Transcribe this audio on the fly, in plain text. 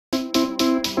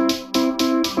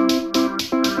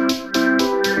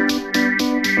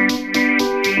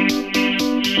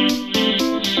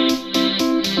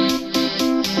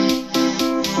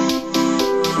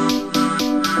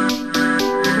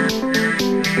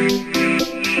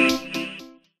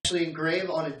Actually engrave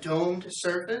on a domed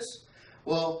surface.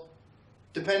 Well,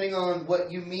 depending on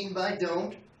what you mean by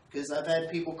domed, because I've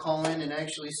had people call in and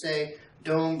actually say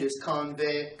domed is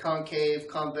concave,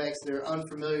 convex. They're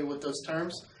unfamiliar with those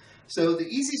terms. So the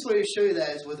easiest way to show you that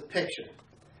is with a picture.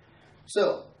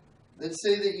 So let's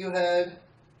say that you had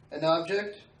an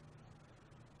object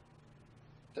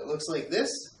that looks like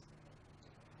this,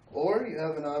 or you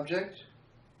have an object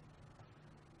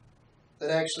that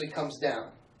actually comes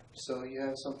down. So you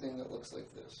have something that looks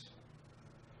like this.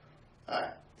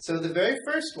 Alright, so the very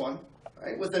first one,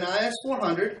 right, with an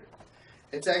IS-400,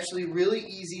 it's actually really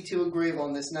easy to engrave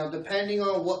on this. Now, depending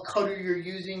on what cutter you're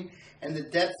using and the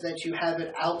depth that you have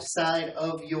it outside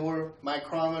of your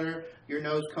micrometer, your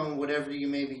nose cone, whatever you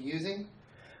may be using,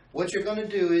 what you're going to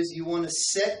do is you want to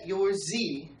set your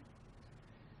Z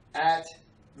at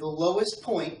the lowest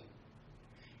point,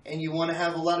 and you want to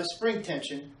have a lot of spring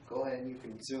tension. Go ahead and you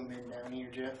can zoom in down here,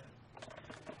 Jeff.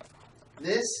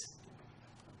 This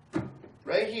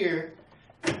right here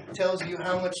tells you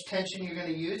how much tension you're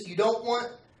going to use. You don't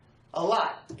want a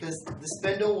lot, because the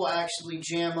spindle will actually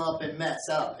jam up and mess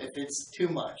up if it's too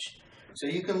much. So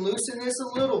you can loosen this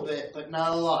a little bit, but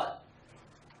not a lot.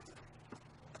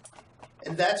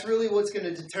 And that's really what's going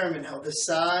to determine how the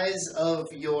size of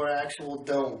your actual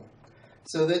dome.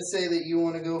 So let's say that you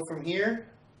want to go from here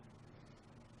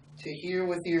to here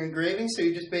with your engraving. So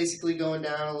you're just basically going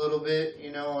down a little bit,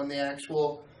 you know, on the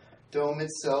actual dome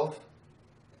itself.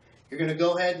 You're going to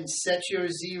go ahead and set your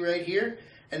Z right here.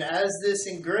 And as this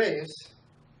engraves,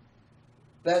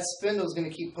 that spindle is going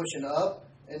to keep pushing up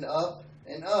and up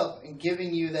and up and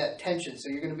giving you that tension. So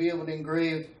you're going to be able to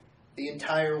engrave the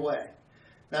entire way.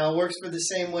 Now it works for the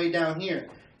same way down here.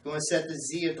 You want to set the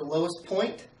Z at the lowest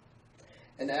point,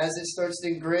 and as it starts to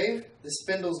engrave, the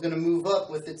spindle is going to move up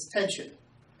with its tension.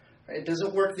 Right? It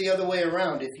doesn't work the other way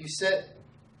around. If you set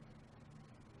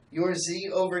your Z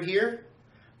over here,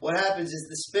 what happens is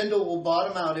the spindle will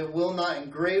bottom out. It will not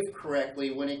engrave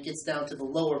correctly when it gets down to the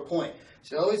lower point.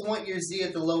 So you always want your Z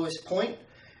at the lowest point,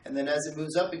 and then as it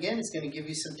moves up again, it's going to give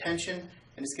you some tension,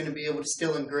 and it's going to be able to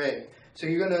still engrave. So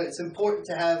it's important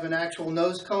to have an actual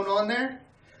nose cone on there.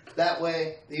 That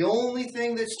way, the only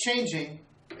thing that's changing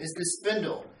is the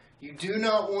spindle. You do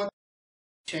not want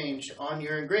to change on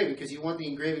your engraving, because you want the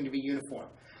engraving to be uniform.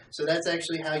 So that's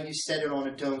actually how you set it on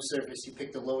a dome surface. You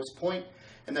pick the lowest point,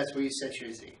 and that's where you set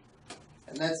your Z.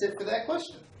 And that's it for that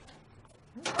question.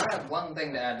 I have one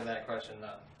thing to add to that question,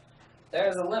 though.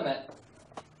 There's a limit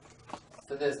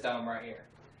to this dome right here,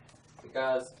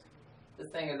 because this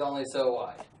thing is only so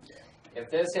wide. If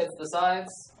this hits the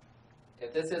sides,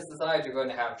 you're going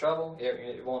to have trouble.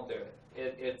 It won't do it.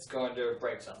 It's going to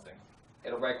break something.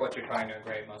 It'll break what you're trying to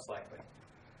engrave, most likely.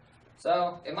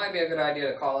 So it might be a good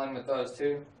idea to call in with those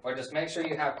two, or just make sure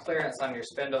you have clearance on your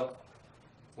spindle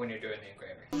when you're doing the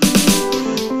engraving.